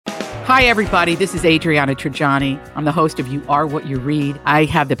Hi, everybody. This is Adriana Trajani. I'm the host of You Are What You Read. I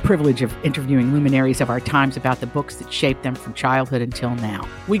have the privilege of interviewing luminaries of our times about the books that shaped them from childhood until now.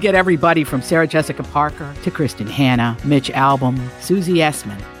 We get everybody from Sarah Jessica Parker to Kristen Hanna, Mitch Albom, Susie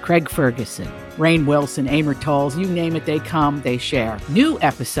Essman, Craig Ferguson, Rainn Wilson, Amor Tolls, you name it, they come, they share. New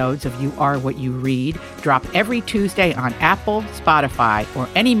episodes of You Are What You Read drop every Tuesday on Apple, Spotify, or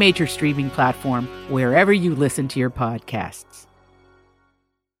any major streaming platform wherever you listen to your podcasts.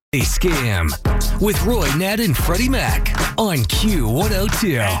 A Scam with Roy, Ned, and Freddie Mac on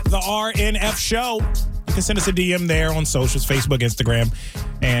Q102. At the RNF Show. You can send us a DM there on socials, Facebook, Instagram,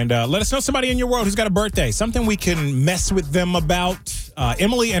 and let us know somebody in your world who's got a birthday, something we can mess with them about.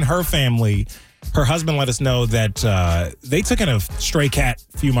 Emily and her family, her husband let us know that they took in a stray cat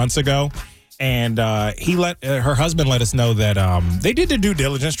a few months ago, and her husband let us know that they did the due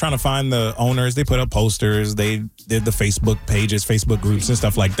diligence trying to find the owners. They put up posters. They did the Facebook pages, Facebook groups, and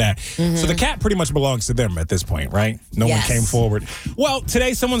stuff like that. Mm-hmm. So the cat pretty much belongs to them at this point, right? No one came forward. Well,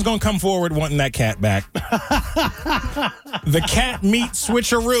 today someone's going to come forward wanting that cat back. The cat meet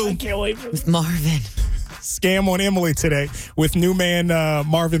Switcharoo. I can't wait for with Marvin. Scam on Emily today with new man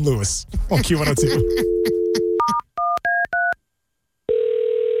Marvin Lewis on Q102.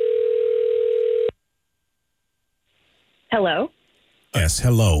 Hello? Yes,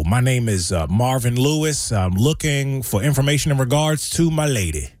 hello. My name is Marvin Lewis. I'm looking for information in regards to my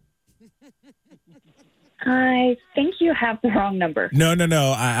lady. I think you have the wrong number. No.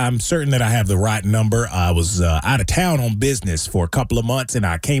 I'm certain that I have the right number. I was out of town on business for a couple of months, and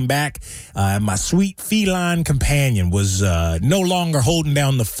I came back. My sweet feline companion was no longer holding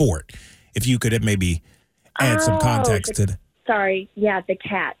down the fort. If you could maybe add some context to the... Sorry. Yeah, the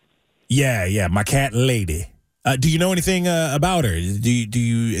cat. Yeah, my cat lady. Do you know anything about her?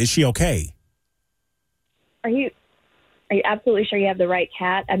 Is she okay? Are you absolutely sure you have the right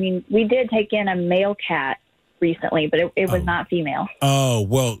cat? I mean, we did take in a male cat recently, but it was not female. Oh,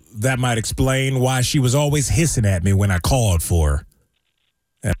 well, that might explain why she was always hissing at me when I called for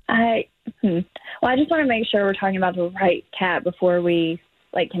her. Well, I just want to make sure we're talking about the right cat before we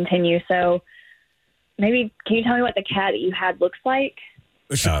continue. So maybe can you tell me what the cat that you had looks like?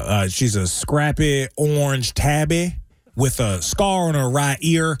 She's a scrappy orange tabby with a scar on her right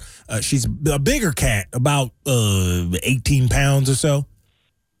ear. She's a bigger cat, about 18 pounds or so.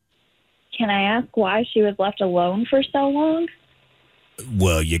 Can I ask why she was left alone for so long?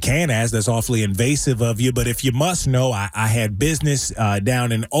 Well, you can ask. That's awfully invasive of you. But if you must know, I had business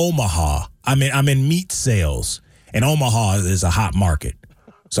down in Omaha. I'm in meat sales, and Omaha is a hot market.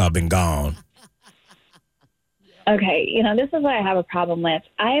 So I've been gone. Okay, this is what I have a problem with.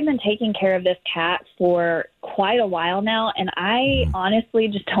 I have been taking care of this cat for quite a while now, and I honestly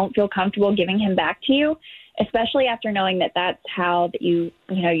just don't feel comfortable giving him back to you, especially after knowing that that's how that you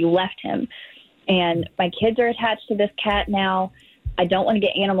left him. And my kids are attached to this cat now. I don't want to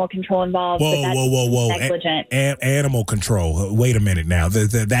get animal control involved. Whoa. Negligent. Animal control. Wait a minute now.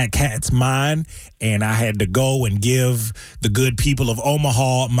 That cat's mine, and I had to go and give the good people of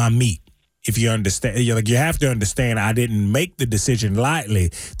Omaha my meat. If you understand, you have to understand, I didn't make the decision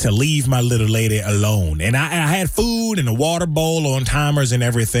lightly to leave my little lady alone. And I had food and a water bowl on timers and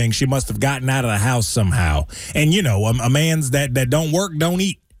everything. She must have gotten out of the house somehow. And, a man's that don't work, don't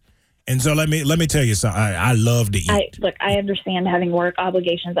eat. And so let me tell you something. I love to eat. I understand having work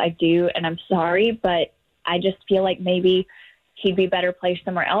obligations. I do, and I'm sorry, but I just feel like maybe he'd be better placed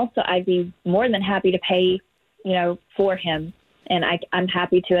somewhere else. So I'd be more than happy to pay, for him. And I'm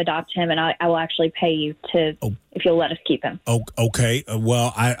happy to adopt him, and I will actually pay you if you'll let us keep him. Okay.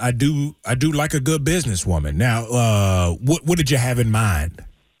 Well, I do like a good businesswoman. Now, what did you have in mind?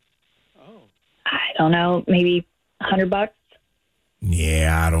 I don't know, maybe $100.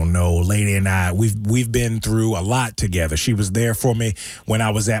 Yeah, I don't know. Lady and I, we've been through a lot together. She was there for me when I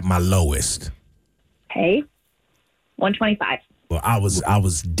was at my lowest. Hey, $125. Well, I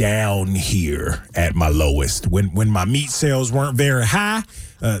was down here at my lowest. When my meat sales weren't very high,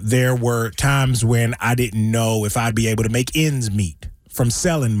 there were times when I didn't know if I'd be able to make ends meet from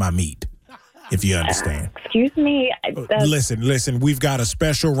selling my meat, if you understand. Excuse me? Listen, we've got a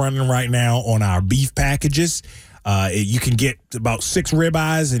special running right now on our beef packages. You can get about 6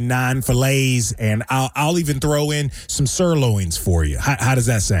 ribeyes and 9 fillets, and I'll even throw in some sirloins for you. How does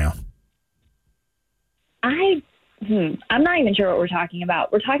that sound? I'm not even sure what we're talking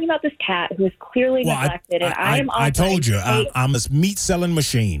about. We're talking about this cat who is clearly neglected, and I told you, I'm a meat selling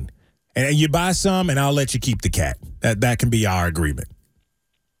machine, and you buy some, and I'll let you keep the cat. That can be our agreement.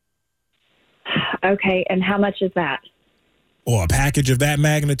 Okay, and how much is that? Or a package of that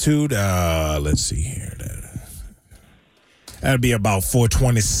magnitude? Let's see here. That'd be about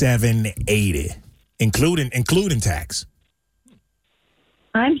 $427.80, including tax.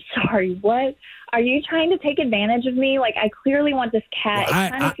 I'm sorry. What? Are you trying to take advantage of me? Like, I clearly want this cat. Well,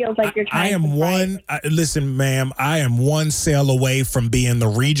 it kind of feels like you're trying listen, ma'am, I am one sale away from being the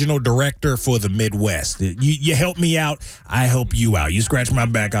regional director for the Midwest. You help me out, I help you out. You scratch my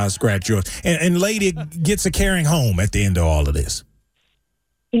back, I'll scratch yours. And lady gets a caring home at the end of all of this.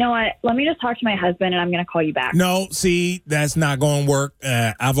 You know what? Let me just talk to my husband, and I'm going to call you back. No, see, that's not going to work.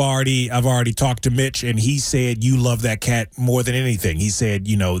 I've already talked to Mitch, and he said you love that cat more than anything. He said,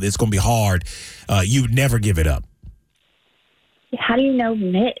 it's going to be hard. You would never give it up. How do you know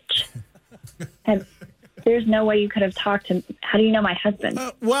Mitch? There's no way you could have talked to. How do you know my husband?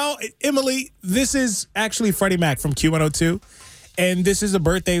 Well, Emily, this is actually Freddie Mac from Q102, and this is a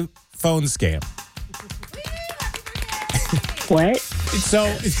birthday phone scam. What? So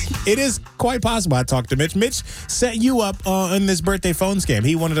it is quite possible I talked to Mitch. Mitch set you up on this birthday phone scam.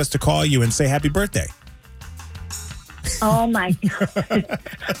 He wanted us to call you and say happy birthday. Oh, my God.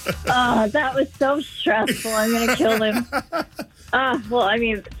 Oh, that was so stressful. I'm going to kill him. Well, I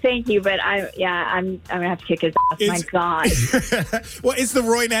mean, thank you, but I'm going to have to kick his ass. My God. Well, it's the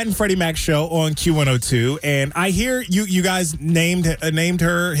Roy Nat and Freddie Mac show on Q102, and I hear you guys named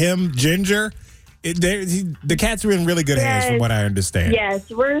him Ginger. The cat's are in really good hands, from what I understand. Yes,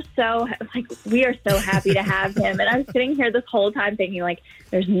 we are so happy to have him. And I'm sitting here this whole time thinking, like,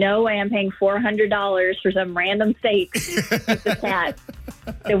 there's no way I'm paying $400 for some random steak with the cat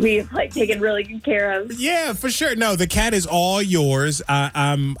that we've taken really good care of. Yeah, for sure. No, the cat is all yours.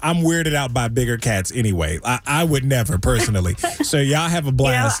 I'm weirded out by bigger cats anyway. I would never personally. So y'all have a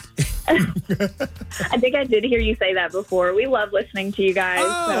blast. I think I did hear you say that before. We love listening to you guys.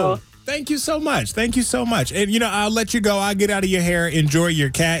 Oh. So. Thank you so much. Thank you so much. And, I'll let you go. I'll get out of your hair. Enjoy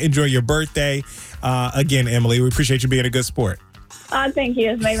your cat. Enjoy your birthday. Again, Emily, we appreciate you being a good sport. Thank you.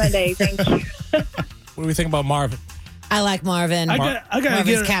 It's made my day. Thank you. What do we think about Marvin? I like Marvin.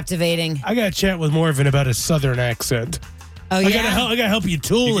 Marvin's captivating. I got to chat with Marvin about his southern accent. Oh, yeah? I got to help you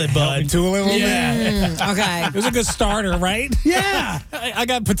tool it, bud. Tool it a little bit? Okay. It was a good starter, right? Yeah. I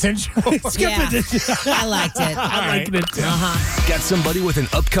got potential. Yeah. I liked it. I liked it, too. Got somebody with an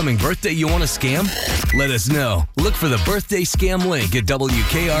upcoming birthday you want to scam? Let us know. Look for the birthday scam link at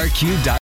WKRQ.com.